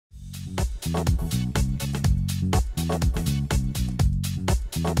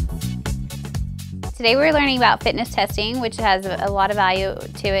Today we're learning about fitness testing, which has a lot of value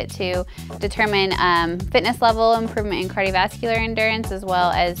to it to determine fitness level improvement in cardiovascular endurance, as well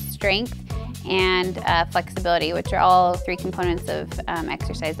as strength and flexibility, which are all three components of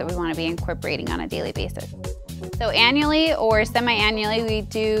exercise that we want to be incorporating on a daily basis. So annually or semi-annually, we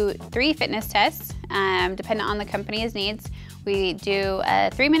do 3 fitness tests, depending on the company's needs. We do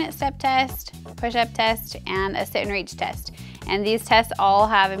a 3-minute step test, push-up test, and a sit and reach test. And these tests all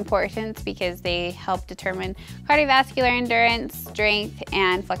have importance because they help determine cardiovascular endurance, strength,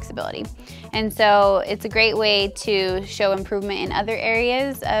 and flexibility. And so it's a great way to show improvement in other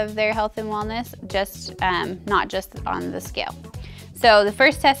areas of their health and wellness, not just on the scale. So the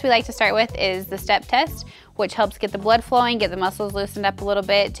first test we like to start with is the step test, which helps get the blood flowing, get the muscles loosened up a little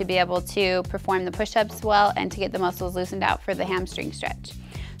bit to be able to perform the push-ups well and to get the muscles loosened out for the hamstring stretch.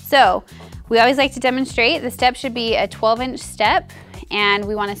 So we always like to demonstrate the step should be a 12-inch step, and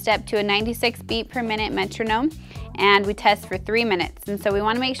we want to step to a 96 beat per minute metronome, and we test for 3 minutes. And so we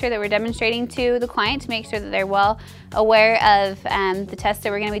want to make sure that we're demonstrating to the client to make sure that they're well aware of the test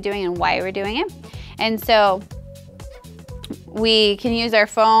that we're going to be doing and why we're doing it. And so we can use our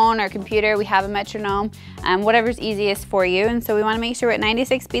phone or computer, we have a metronome, whatever's easiest for you. And so we want to make sure we're at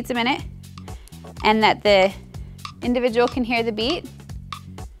 96 beats a minute and that the individual can hear the beat.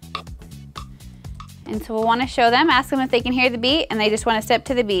 And so we'll want to show them, ask them if they can hear the beat, and they just want to step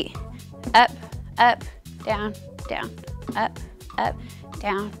to the beat. Up, up, down, down, up, up,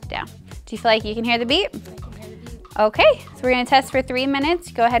 down, down. Do you feel like you can hear the beat? I can hear the beat. Okay, so we're going to test for 3 minutes.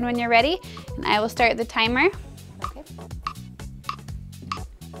 Go ahead when you're ready, and I will start the timer. Okay.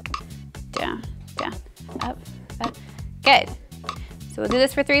 Down, down, up, up. Good. So we'll do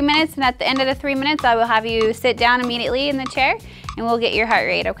this for 3 minutes, and at the end of the 3 minutes, I will have you sit down immediately in the chair, and we'll get your heart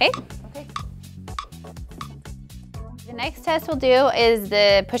rate, okay? The next test we'll do is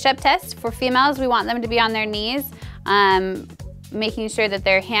the push-up test. For females, we want them to be on their knees, making sure that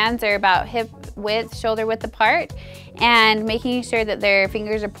their hands are about hip width, shoulder width apart, and making sure that their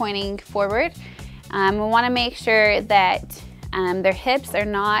fingers are pointing forward. We want to make sure that their hips are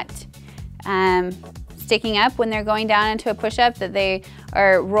not sticking up when they're going down into a push-up, that they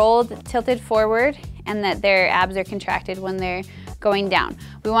are rolled, tilted forward, and that their abs are contracted when they're going down.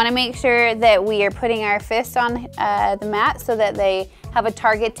 We want to make sure that we are putting our fist on the mat so that they have a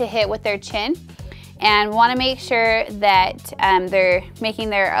target to hit with their chin, and want to make sure that they're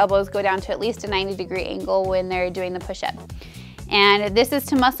making their elbows go down to at least a 90-degree angle when they're doing the push-up. And this is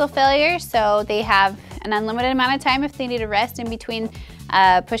to muscle failure, so they have an unlimited amount of time. If they need to rest in between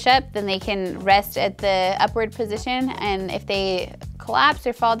push-up, then they can rest at the upward position, and if they collapse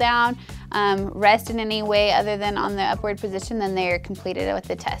or fall down, rest in any way other than on the upward position, then they're completed with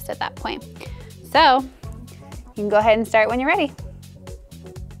the test at that point. So you can go ahead and start when you're ready.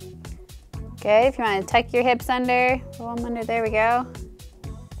 Good. If you want to tuck your hips under, roll them under, there we go.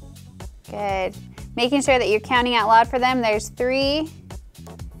 Good. Making sure that you're counting out loud for them. There's 3,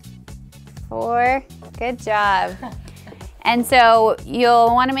 4, good job. And so you'll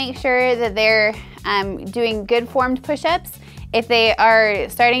want to make sure that they're doing good formed push-ups. If they are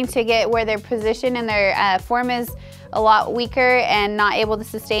starting to get where their position and their form is a lot weaker and not able to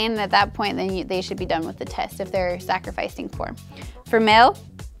sustain, at that point then they should be done with the test if they're sacrificing form. For male,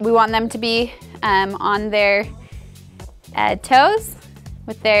 we want them to be on their toes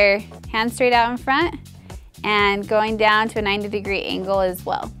with their hands straight out in front and going down to a 90-degree angle as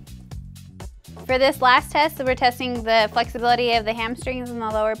well. For this last test, we're testing the flexibility of the hamstrings and the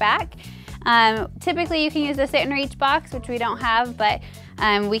lower back. Typically you can use a sit and reach box, which we don't have, but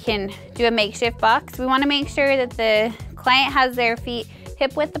we can do a makeshift box. We want to make sure that the client has their feet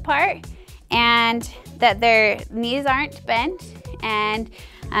hip width apart and that their knees aren't bent, and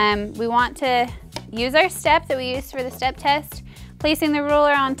we want to use our step that we used for the step test, placing the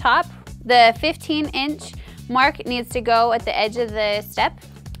ruler on top. The 15-inch mark needs to go at the edge of the step,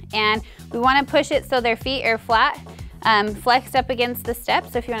 and we want to push it so their feet are flat, flexed up against the step.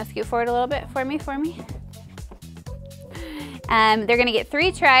 So if you want to scoot forward a little bit for me. They're going to get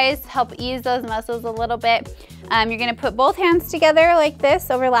 3 tries, help ease those muscles a little bit. You're going to put both hands together like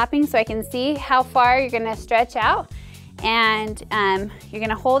this, overlapping, so I can see how far you're going to stretch out. And you're going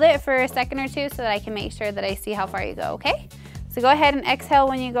to hold it for a second or two so that I can make sure that I see how far you go, okay? So go ahead and exhale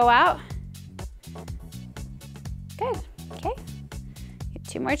when you go out. Good, okay. Get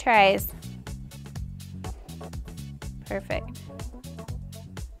 2 more tries. Perfect.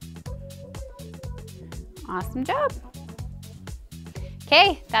 Awesome job.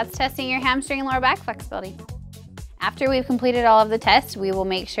 Okay, that's testing your hamstring and lower back flexibility. After we've completed all of the tests, we will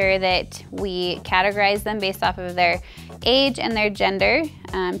make sure that we categorize them based off of their age and their gender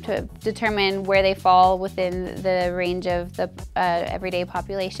to determine where they fall within the range of the everyday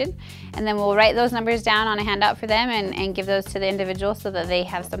population. And then we'll write those numbers down on a handout for them and give those to the individual so that they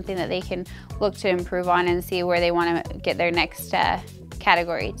have something that they can look to improve on and see where they want to get their next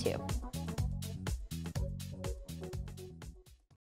category to.